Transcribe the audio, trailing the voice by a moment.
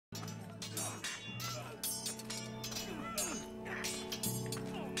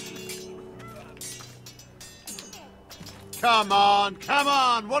Come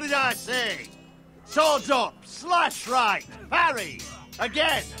on, what did I say? Swords up, slash right, parry,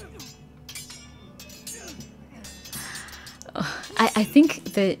 again! I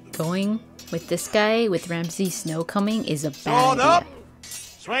think that going with this guy, with Ramsay Snow coming, is a bad Sword idea. up,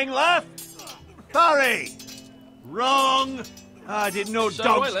 swing left, parry! Wrong! I didn't know Sir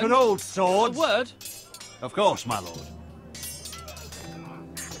dogs Royland, could hold swords. A word? Of course, my lord.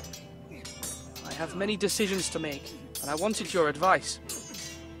 I have many decisions to make, and I wanted your advice.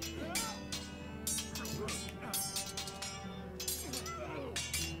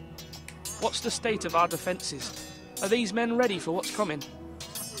 What's the state of our defences? Are these men ready for what's coming?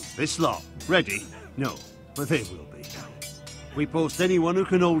 This lot, ready? No, but they will be. We post anyone who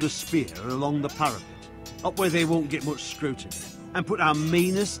can hold a spear along the parapet, up where they won't get much scrutiny, and put our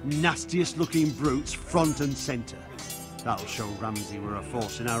meanest, nastiest looking brutes front and centre. That'll show Ramsay we're a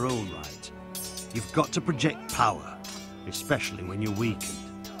force in our own right. You've got to project power, especially when you're weakened.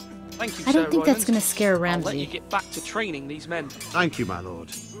 Thank you, I don't Sir think that's Royland. going to scare I'll let you Ramsay. get back to training these men. Thank you, my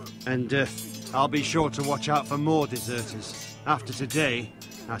lord. And I'll be sure to watch out for more deserters. After today,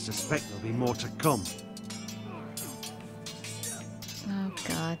 I suspect there'll be more to come. Oh,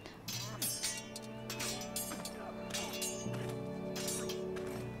 God.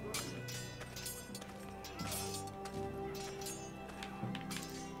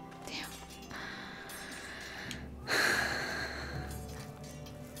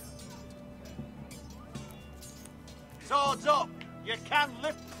 Swords up! You can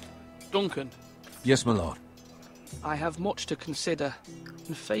lift... Duncan, Yes, my lord. I have much to consider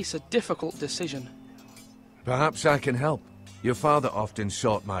and face a difficult decision. Perhaps I can help. Your father often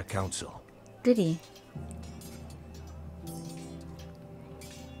sought my counsel. Did he?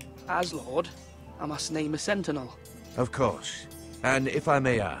 As Lord, I must name a sentinel. Of course. And if I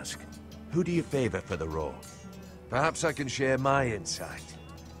may ask, who do you favor for the role? Perhaps I can share my insight.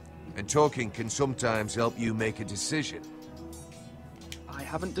 And talking can sometimes help you make a decision. I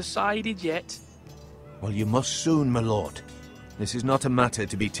haven't decided yet. Well, you must soon, my lord. This is not a matter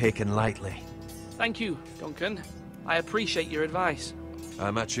to be taken lightly. Thank you, Duncan. I appreciate your advice.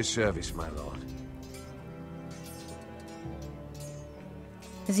 I'm at your service, my lord.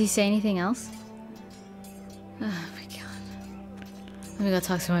 Does he say anything else? Oh my god. Let me go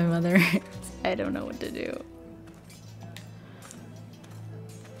talk to my mother. I don't know what to do.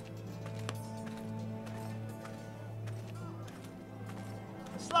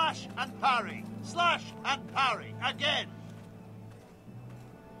 Slash and parry! Slash and parry! Again!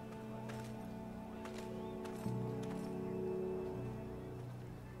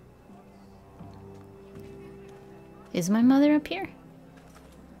 Is my mother up here?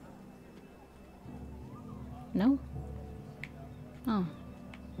 No? Oh.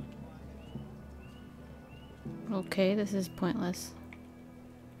 Okay, this is pointless.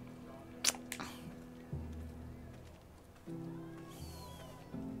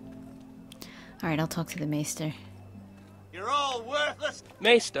 Alright, I'll talk to the maester. You're all worthless!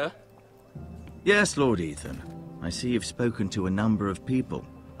 Maester, Yes, Lord Ethan. I see you've spoken to a number of people.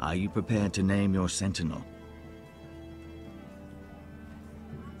 Are you prepared to name your sentinel?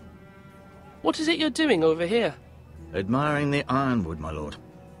 what is it you're doing over here? Admiring the ironwood, my lord.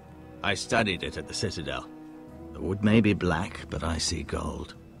 I studied it at the Citadel. The wood may be black, but I see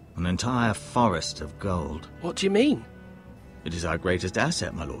gold. An entire forest of gold. What do you mean? It is our greatest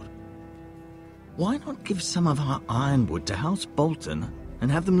asset, my lord. Why not give some of our ironwood to House Bolton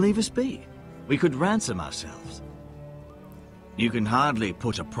and have them leave us be? We could ransom ourselves. You can hardly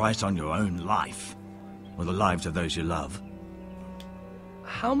put a price on your own life, or the lives of those you love.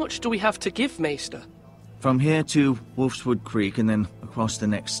 How much do we have to give, Maester? From here to Wolfswood Creek and then across the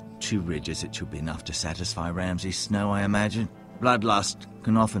next 2 ridges, it should be enough to satisfy Ramsay Snow, I imagine. Bloodlust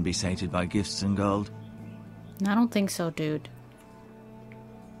can often be sated by gifts and gold. I don't think so, dude.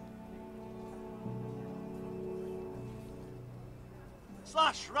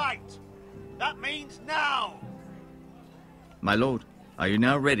 Slash right! That means now! My lord, are you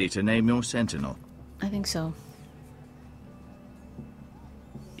now ready to name your sentinel? I think so.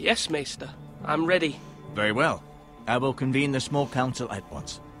 Yes, Maester. I'm ready. Very well. I will convene the small council at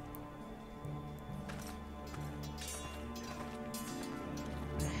once.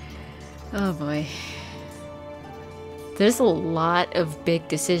 Oh boy. There's a lot of big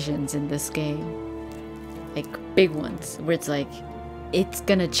decisions in this game. Like, big ones. Where it's like, it's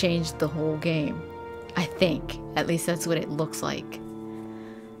gonna change the whole game. I think. At least that's what it looks like.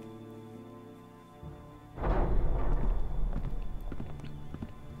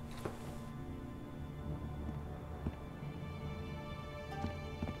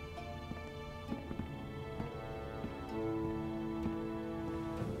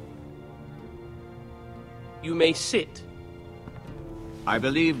 You may sit. I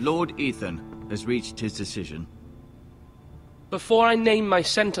believe Lord Ethan has reached his decision. Before I name my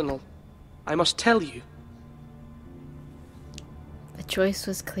sentinel, I must tell you. The choice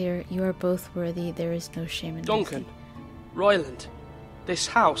was clear. You are both worthy. There is no shame in Duncan, Royland, this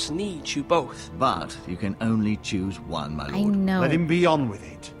house needs you both. But you can only choose one, my I lord. know. Let him be on with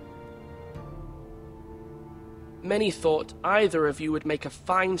it. Many thought either of you would make a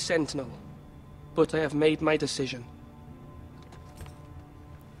fine sentinel, but I have made my decision.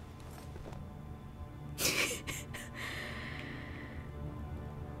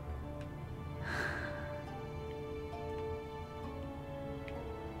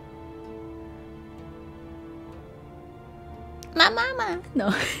 My mama.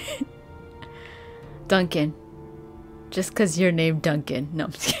 No. Duncan. Just because you're named Duncan. No,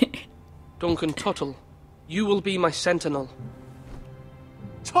 I'm just kidding. Duncan Tuttle, you will be my sentinel.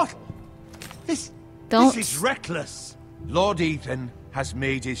 Tuttle! This Don't. is reckless. Lord Ethan has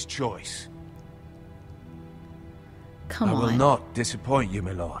made his choice. Come I on. will not disappoint you,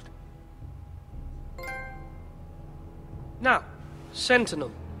 my lord. Now,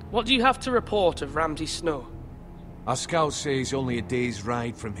 sentinel, what do you have to report of Ramsay Snow? Our scouts say he's only a day's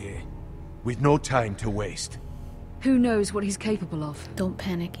ride from here. We've no time to waste. Who knows what he's capable of? Don't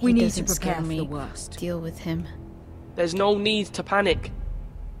panic. We He need to doesn't prepare scare for me. the worst. Deal with him. There's no need to panic.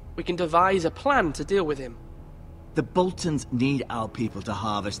 We can devise a plan to deal with him. The Boltons need our people to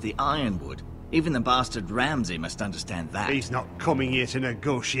harvest the ironwood. Even the bastard Ramsay must understand that. He's not coming here to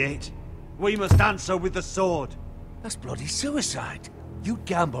negotiate. We must answer with the sword. That's bloody suicide. You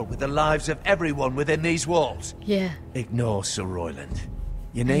gamble with the lives of everyone within these walls. Yeah. Ignore Sir Royland.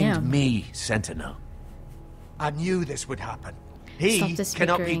 You am. named me Sentinel. I knew this would happen. He Stop this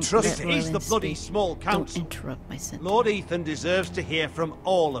cannot be bickering. trusted. Let He's the Roland bloody speak. small Don't council. interrupt my sentence. Lord Ethan deserves to hear from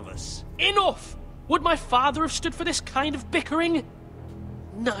all of us. Enough! Would my father have stood for this kind of bickering?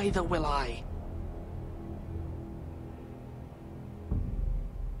 Neither will I.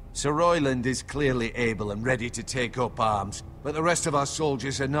 Sir Royland is clearly able and ready to take up arms, but the rest of our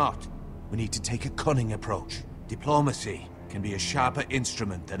soldiers are not. We need to take a cunning approach. Diplomacy can be a sharper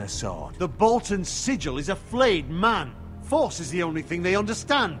instrument than a sword. The Bolton sigil is a flayed man. Force is the only thing they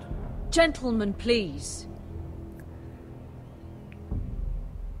understand. Gentlemen, please.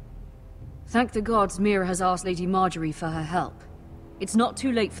 Thank the gods Mira has asked Lady Marjorie for her help. It's not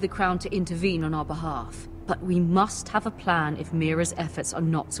too late for the Crown to intervene on our behalf, but we must have a plan if Mira's efforts are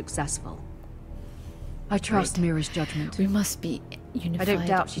not successful. I trust Right. Mira's judgment. We must be unified. I don't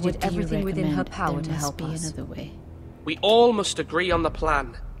doubt she What did do you everything within her recommend? power There to must help be us. another way. We all must agree on the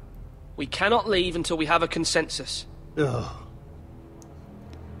plan. We cannot leave until we have a consensus. Ugh.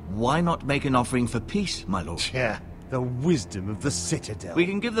 Why not make an offering for peace, my lord? Yeah, the wisdom of the Citadel. We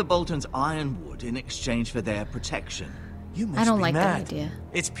can give the Boltons ironwood in exchange for their protection. You must I don't be like mad. that idea.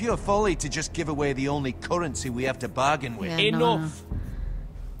 It's pure folly to just give away the only currency we have to bargain with. Yeah, no, Enough!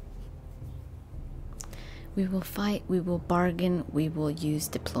 We will fight, we will bargain, we will use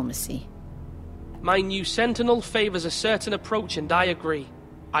diplomacy. My new sentinel favors a certain approach, and I agree.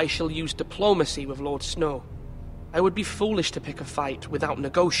 I shall use diplomacy with Lord Snow. I would be foolish to pick a fight without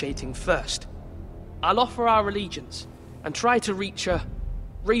negotiating first. I'll offer our allegiance, and try to reach a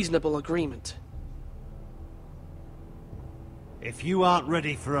reasonable agreement. If you aren't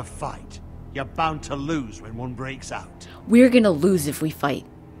ready for a fight, you're bound to lose when one breaks out. We're gonna lose if we fight.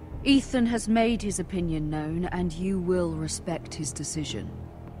 Ethan has made his opinion known, and you will respect his decision.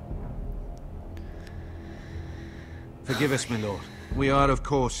 Forgive us, my lord. We are, of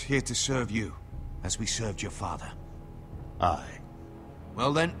course, here to serve you, as we served your father. Aye.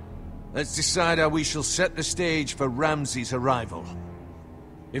 Well then, let's decide how we shall set the stage for Ramsay's arrival.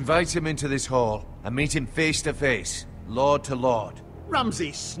 Invite him into this hall, and meet him face to face, lord to lord.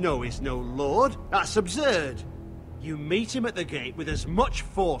 Ramsay Snow is no lord. That's absurd. You meet him at the gate with as much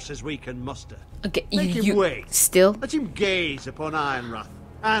force as we can muster. Okay, Make him you wait. still? Let him gaze upon Ironrath.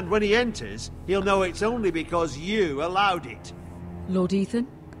 And when he enters, he'll know it's only because you allowed it. Lord Ethan?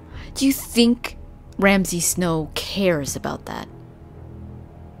 Do you think Ramsay Snow cares about that?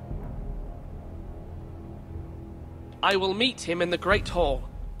 I will meet him in the Great Hall.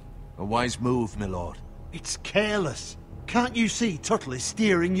 A wise move, my lord. It's careless. Can't you see Tuttle is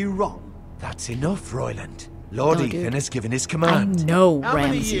steering you wrong? That's enough, Royland. Lord No, Ethan dude. has given his I command. know, How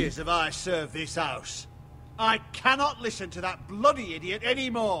many Ramsay. years have I served this house? I cannot listen to that bloody idiot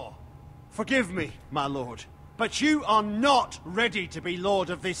anymore. Forgive me, my lord, but you are not ready to be lord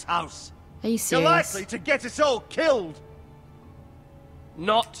of this house. Are you You're serious? likely to get us all killed.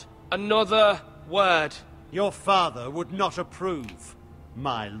 Not another word. Your father would not approve,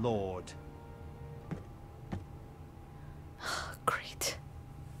 my lord.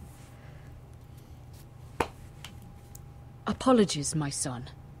 Apologies, my son.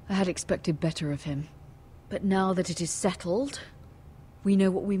 I had expected better of him. But now that it is settled, we know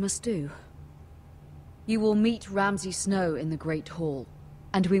what we must do. You will meet Ramsay Snow in the Great Hall,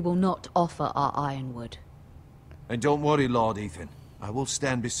 and we will not offer our ironwood. And don't worry, Lord Ethan. I will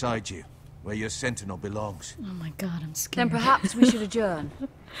stand beside you, where your sentinel belongs. Oh my god, I'm scared. Then perhaps we should adjourn.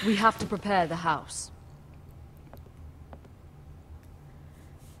 We have to prepare the house.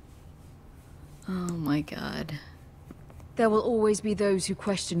 Oh my god. There will always be those who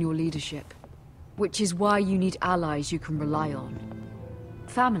question your leadership, which is why you need allies you can rely on.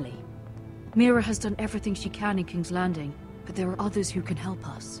 Family. Mira has done everything she can in King's Landing, but there are others who can help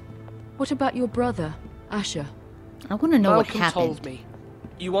us. What about your brother, Asher? I want to know what Malcolm happened. told me.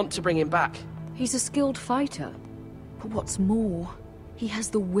 You want to bring him back? He's a skilled fighter. But what's more, he has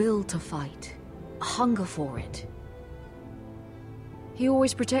the will to fight. A hunger for it. He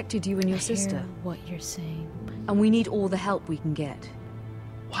always protected you and your sister. Hear what you're saying. And we need all the help we can get.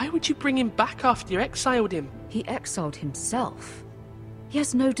 Why would you bring him back after you exiled him? He exiled himself. He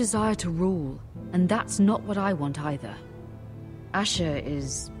has no desire to rule, and that's not what I want either. Asher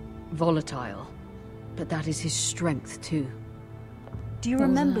is volatile, but that is his strength too. Do you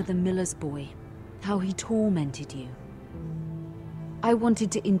remember the miller's boy? How he tormented you? I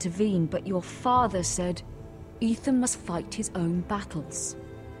wanted to intervene, but your father said Ethan must fight his own battles.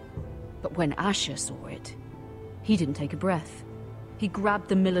 But when Asher saw it, he didn't take a breath. He grabbed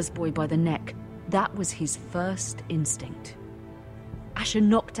the miller's boy by the neck. That was his first instinct. Asher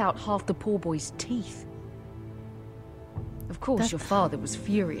knocked out half the poor boy's teeth. Of course, your father was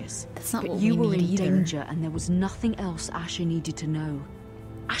furious. That's not but what you we were need in either. danger, and there was nothing else Asher needed to know.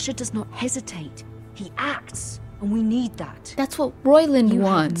 Asher does not hesitate. He acts, and we need that. That's what Royland You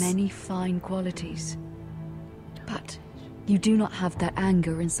wants. have many fine qualities, but you do not have that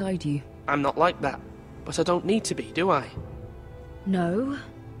anger inside you. I'm not like that. But I don't need to be, do I? No,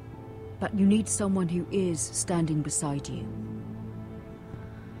 but you need someone who is standing beside you.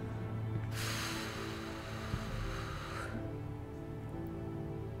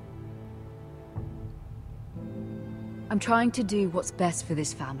 I'm trying to do what's best for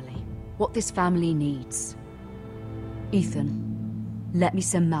this family, what this family needs. Ethan, let me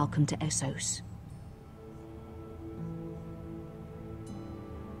send Malcolm to Essos.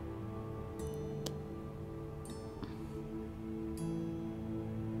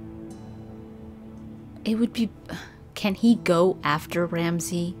 It would be... Can he go after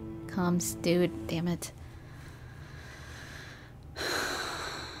Ramsay comes? Dude, damn it.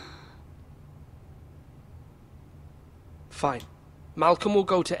 Fine. Malcolm will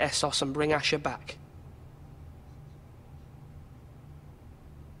go to Essos and bring Asher back.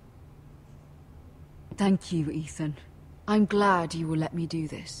 Thank you, Ethan. I'm glad you will let me do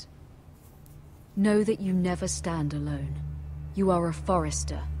this. Know that you never stand alone. You are a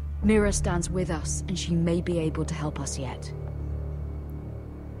forester. Mira stands with us, and she may be able to help us yet.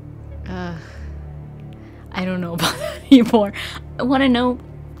 I don't know about that anymore. I want to know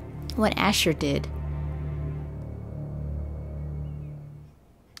what Asher did.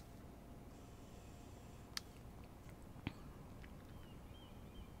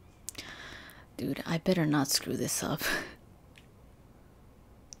 Dude, I better not screw this up.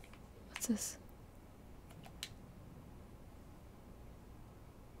 What's this?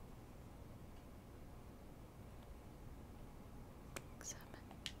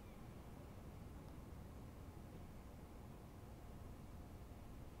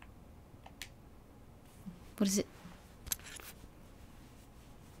 What is it?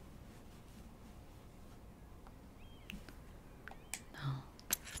 No.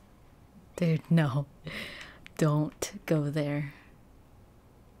 Dude, no. Don't go there.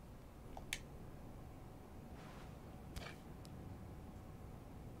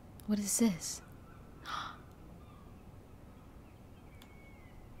 What is this?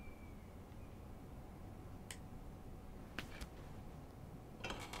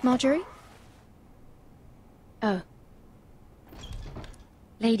 Marjorie? Oh.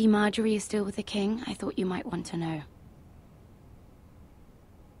 Lady Marjorie is still with the king. I thought you might want to know.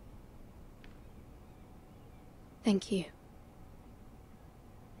 Thank you.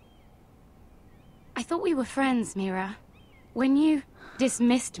 I thought we were friends, Mira. When you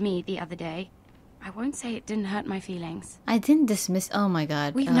dismissed me the other day, I won't say it didn't hurt my feelings. I didn't dismiss. Oh my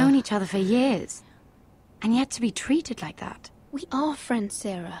god. We've known each other for years. And yet to be treated like that. We are friends,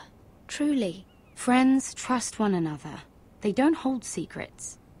 Sarah. Truly. Friends trust one another. They don't hold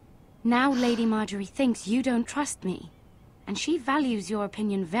secrets. Now Lady Marjorie thinks you don't trust me. And she values your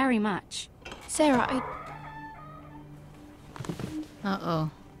opinion very much. Sarah, Uh-oh.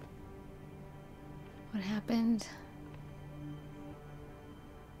 What happened?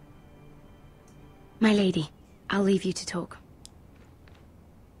 My lady, I'll leave you to talk.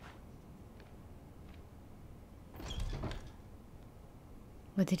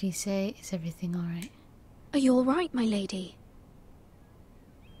 What did he say? Is everything alright? Are you all right, my lady?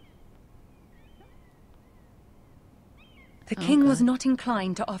 The king was not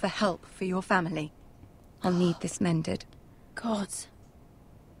inclined to offer help for your family. I'll need this mended. Gods.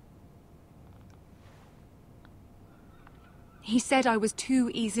 He said I was too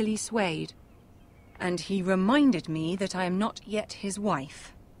easily swayed. And he reminded me that I am not yet his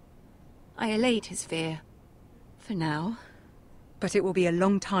wife. I allayed his fear. For now. But it will be a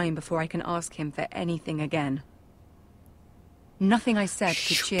long time before I can ask him for anything again. Nothing I said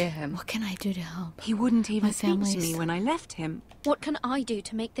could cheer him. What can I do to help? He wouldn't even speak to family's- me when I left him. What can I do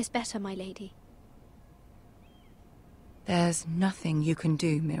to make this better, my lady? There's nothing you can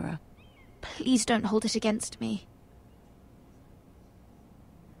do, Mira. Please don't hold it against me.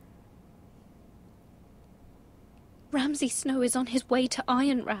 Ramsay Snow is on his way to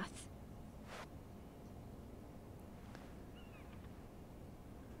Ironrath.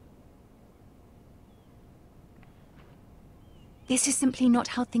 This is simply not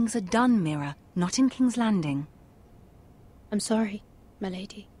how things are done, Mira. Not in King's Landing. I'm sorry, my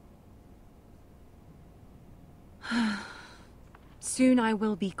lady. Soon I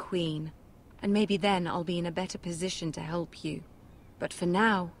will be queen, and maybe then I'll be in a better position to help you. But for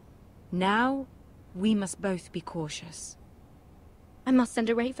now, we must both be cautious. I must send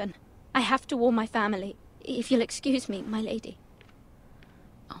a raven. I have to warn my family. If you'll excuse me, my lady.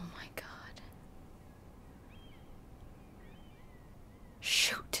 Oh my god.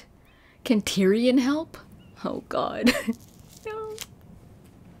 Shoot. Can Tyrion help? Oh god. No.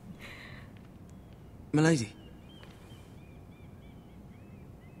 Milady.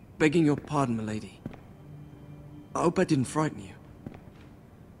 Begging your pardon, milady. I hope I didn't frighten you.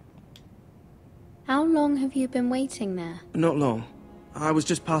 How long have you been waiting there? Not long. I was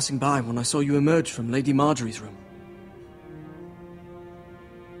just passing by when I saw you emerge from Lady Marjorie's room.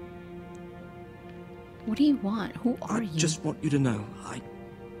 What do you want? Who are I you? just want you to know,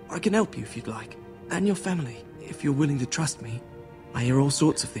 I can help you if you'd like. And your family, if you're willing to trust me. I hear all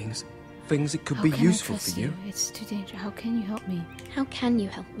sorts of things. Things that could How be can I useful trust for you. It's too dangerous. How can you help me? How can you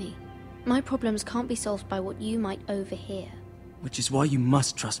help me? My problems can't be solved by what you might overhear. Which is why you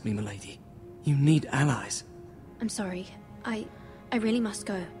must trust me, milady. You need allies. I'm sorry. I really must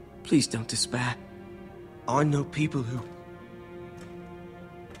go. Please don't despair. I know people who...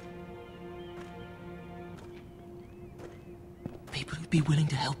 People who'd be willing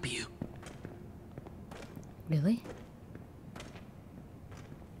to help you. Really?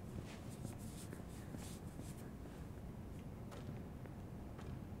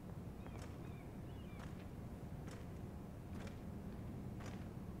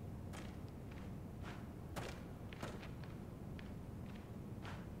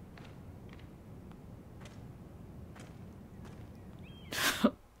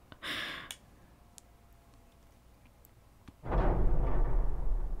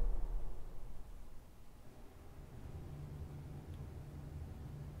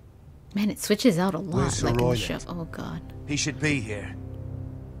 Man, it switches out a lot. Where's Sir Like in the Royland? show. Oh god. He should be here.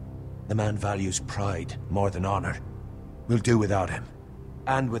 The man values pride more than honor. We'll do without him.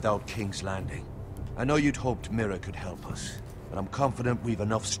 And without King's Landing. I know you'd hoped Mira could help us, but I'm confident we've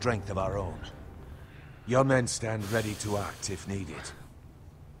enough strength of our own. Your men stand ready to act if needed.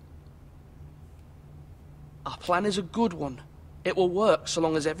 Our plan is a good one. It will work so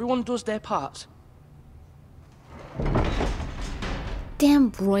long as everyone does their part.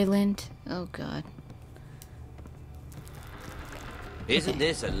 Damn Royland. Oh god. Isn't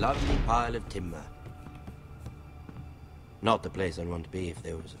this a lovely pile of timber? Not the place I'd want to be if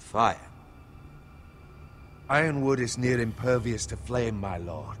there was a fire. Ironwood is near impervious to flame, my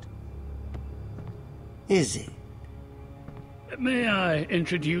lord. Is it? May I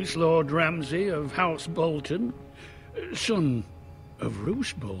introduce Lord Ramsay of House Bolton, son of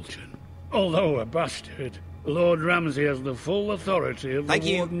Roose Bolton. Although a bastard, Lord Ramsay has the full authority of Thank the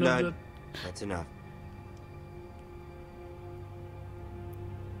you. Warden No, of the... that's enough.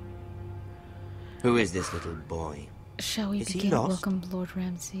 Who is this little boy? Shall we Is he begin? lost? Welcome, Lord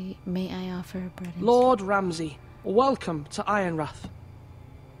Ramsay. May I offer bread and... Lord Ramsay, welcome to Ironrath.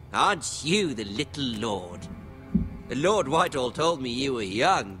 Aren't you the little lord? The Lord Whitehall told me you were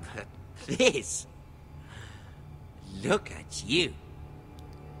young, but this... Look at you.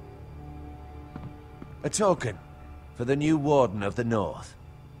 A token for the new Warden of the North.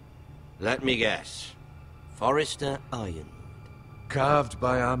 Let me guess. Forrester Ironwood. Carved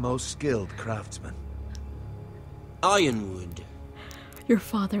by our most skilled craftsmen. Ironwood. Your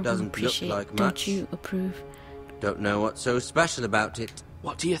father will Doesn't appreciate. look like Don't much. you approve? Don't know what's so special about it.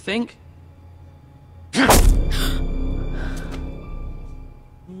 What do you think?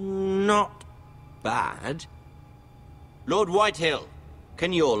 Not bad. Lord Whitehill,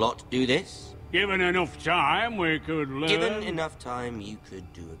 can your lot do this? Given enough time, we could learn. Given enough time, you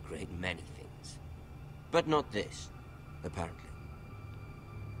could do a great many things. But not this, apparently.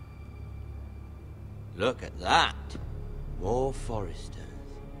 Look at that. More foresters.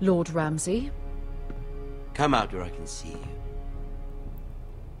 Lord Ramsay? Come out where I can see you.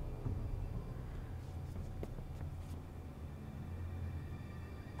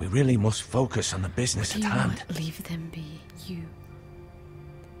 We really must focus on the business Do at you hand. want? Leave them be. You.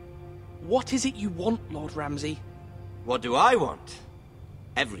 What is it you want, Lord Ramsay? What do I want?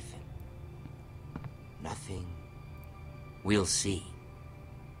 Everything. Nothing. We'll see.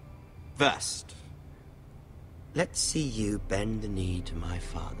 First, let's see you bend the knee to my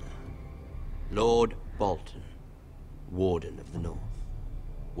father, Lord Bolton, Warden of the North.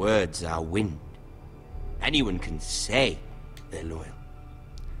 Words are wind. Anyone can say they're loyal.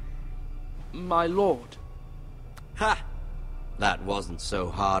 My lord. Ha! That wasn't so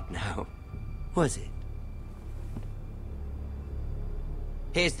hard now, was it?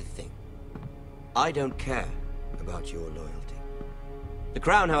 Here's the thing. I don't care about your loyalty. The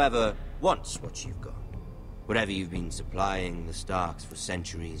Crown, however, wants what you've got. Whatever you've been supplying the Starks for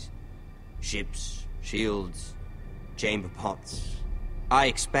centuries. Ships, shields, chamber pots. I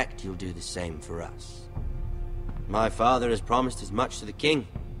expect you'll do the same for us. My father has promised as much to the king.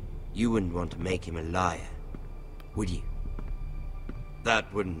 You wouldn't want to make him a liar, would you?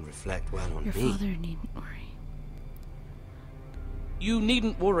 That wouldn't reflect well on Your me. father needn't worry. You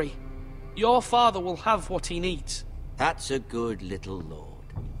needn't worry. Your father will have what he needs. That's a good little lord.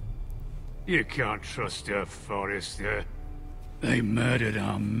 You can't trust a Forrester. They murdered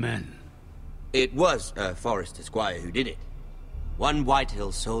our men. It was a Forrester squire who did it. One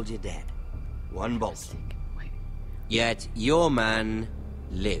Whitehill soldier dead. One Bolton. Yet your man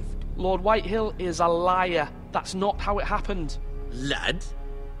lived. Lord Whitehill is a liar. That's not how it happened. Lad?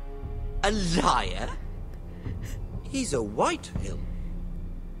 A liar? He's a Whitehill.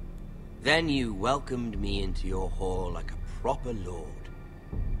 Then you welcomed me into your hall like a proper lord,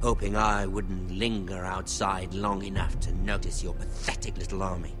 hoping I wouldn't linger outside long enough to notice your pathetic little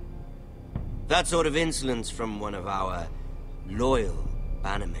army. That sort of insolence from one of our loyal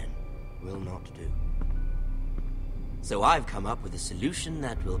bannermen will not do. So I've come up with a solution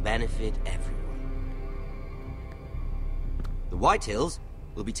that will benefit everyone. The Whitehills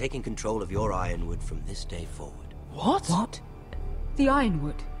will be taking control of your ironwood from this day forward. What? What? The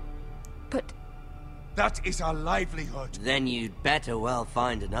Ironwood? But... That is our livelihood. Then you'd better well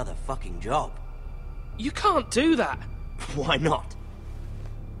find another fucking job. You can't do that. Why not?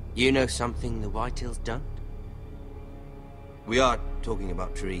 You know something the Whitehills don't? We are talking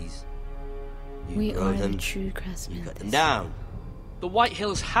about trees. You We grow are them, the true craftsmen. you cut them down. The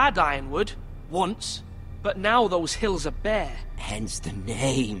Whitehills had ironwood, once, but now those hills are bare. Hence the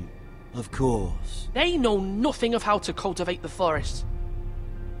name, of course. They know nothing of how to cultivate the forest.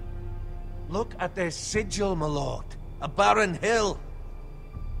 Look at their sigil, my lord. A barren hill.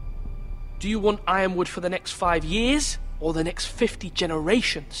 Do you want ironwood for the next 5 years, or the next 50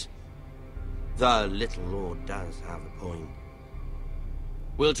 generations? The little lord does have a point.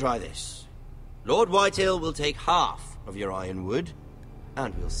 We'll try this. Lord Whitehill will take half of your ironwood,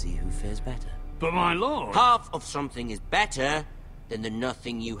 and we'll see who fares better. But my lord... Half of something is better than the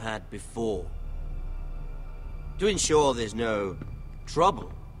nothing you had before. To ensure there's no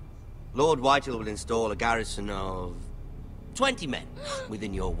trouble, Lord Whitehill will install a garrison of 20 men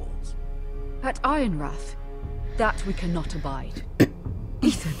within your walls. at Ironrath? That we cannot abide.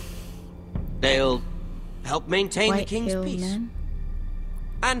 Ethan. They'll help maintain the King's Whitehill peace. men?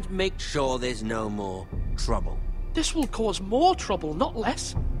 And make sure there's no more trouble. This will cause more trouble, not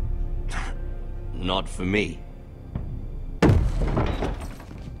less. Not for me.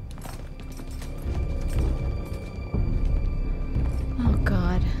 Oh,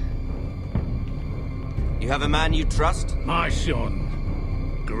 God. You have a man you trust? My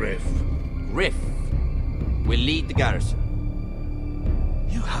son, Griff. Griff will lead the garrison.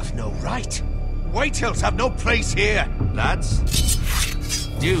 You have no right. Whitehills have no place here. Lads,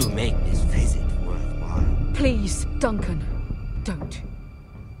 do make this visit worthwhile. Please, Duncan, don't.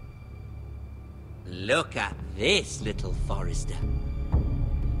 Look at this, little Forrester.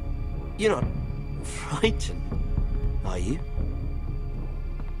 You're not frightened, are you?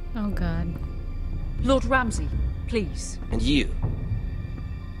 Oh, God. Lord Ramsay, please. And you?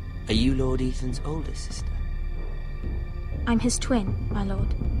 Are you Lord Ethan's older sister? I'm his twin, my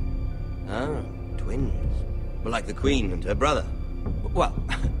lord. Ah, twins. Well, like the Queen and her brother. Well,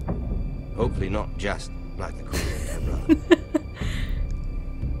 hopefully not just like the Queen and her brother.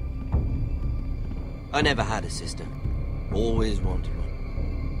 I never had a sister. Always wanted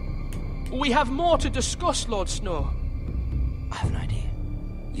one. We have more to discuss, Lord Snow. I have an idea.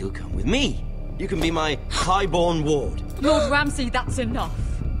 You'll come with me. You can be my highborn ward. Lord Ramsay, that's enough.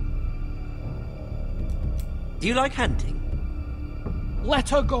 Do you like hunting? Let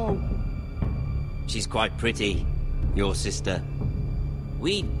her go. She's quite pretty, your sister.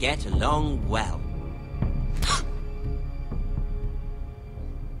 We'd get along well.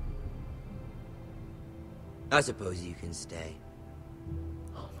 I suppose you can stay.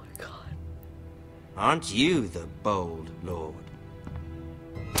 Oh my god. Aren't you the bold lord?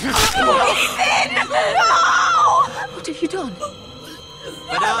 Ethan! No! What have you done?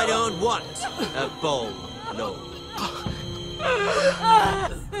 But I don't want a bold lord.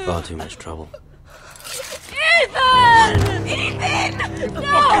 Far too much trouble. Ethan! Ethan!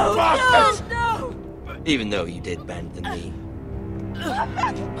 No! No! Even though you did bend the knee.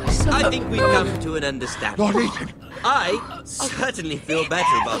 I think we've come to an understanding. Lord Ethan! I certainly feel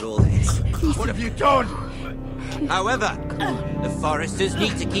better about all this. What have you done? However, the Foresters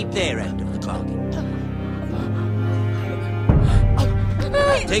need to keep their end of the bargain.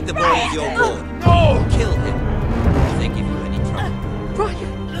 Take the boy as your ward. No! Kill him if they give you any trouble. Brian!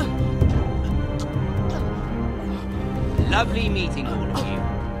 Lovely meeting all of you.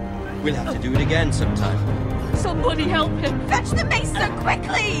 We'll have to do it again sometime. Somebody help him! Fetch the mason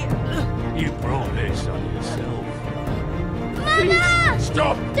quickly! You brought this on yourself. Mama!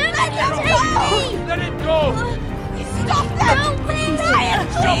 Stop! Don't let him take me! Let it go! Stop that! Ryan,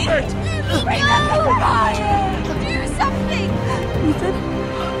 Stop please! it! Bring them to Ryan! Do something! Ethan?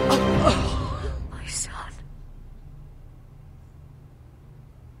 My son.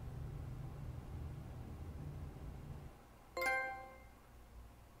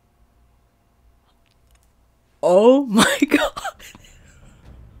 Oh my god.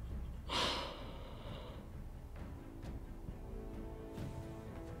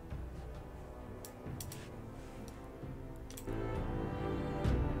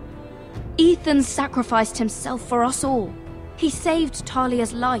 Ethan sacrificed himself for us all. He saved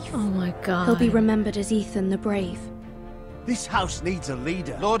Talia's life. Oh my god. He'll be remembered as Ethan the Brave. This house needs a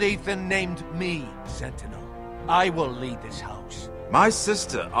leader. Lord Ethan named me Sentinel. I will lead this house. My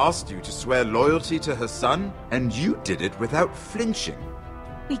sister asked you to swear loyalty to her son, and you did it without flinching.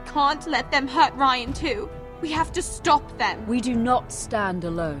 We can't let them hurt Ryan too. We have to stop them. We do not stand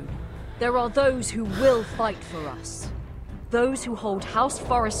alone. There are those who will fight for us. Those who hold House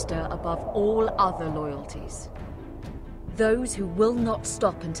Forrester above all other loyalties. Those who will not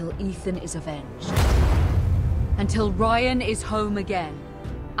stop until Ethan is avenged. Until Ryan is home again,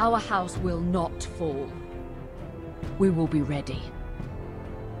 our house will not fall. We will be ready.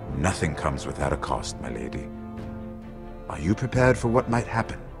 Nothing comes without a cost, my lady. Are you prepared for what might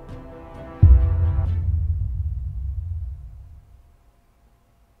happen?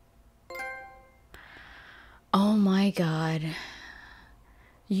 Oh my god.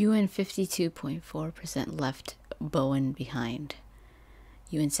 UN 52.4% left Bowen behind.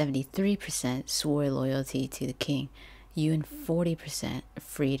 UN 73% swore loyalty to the king. UN 40%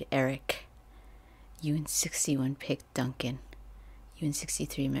 freed Eric. UN 61 picked Duncan. UN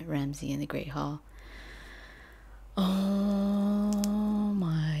 63 met Ramsay in the Great Hall. Oh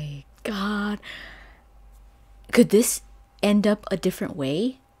my god. Could this end up a different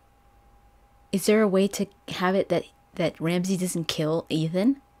way? Is there a way to have it that Ramsay doesn't kill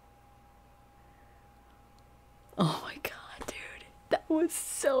Ethan? Oh my god, dude. That was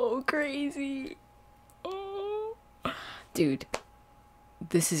so crazy. Oh. Dude,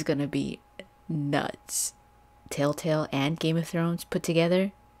 this is gonna be nuts. Telltale and Game of Thrones put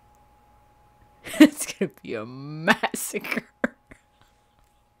together. It's gonna be a massacre.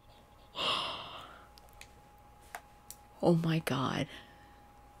 Oh my god.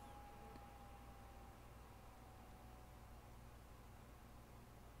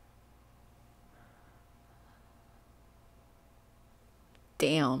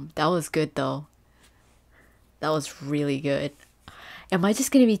 Damn, that was good though. That was really good. Am I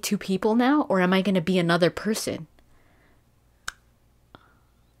just gonna be two people now, or am I gonna be another person?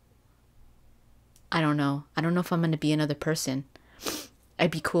 I don't know. I don't know if I'm gonna be another person.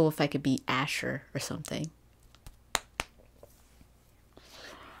 It'd be cool if I could be Asher or something.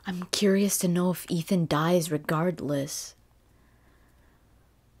 I'm curious to know if Ethan dies regardless.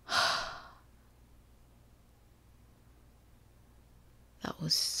 That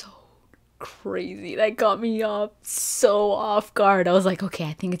was so crazy. That got me so off guard. I was like, okay,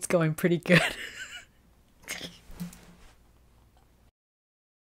 I think it's going pretty good.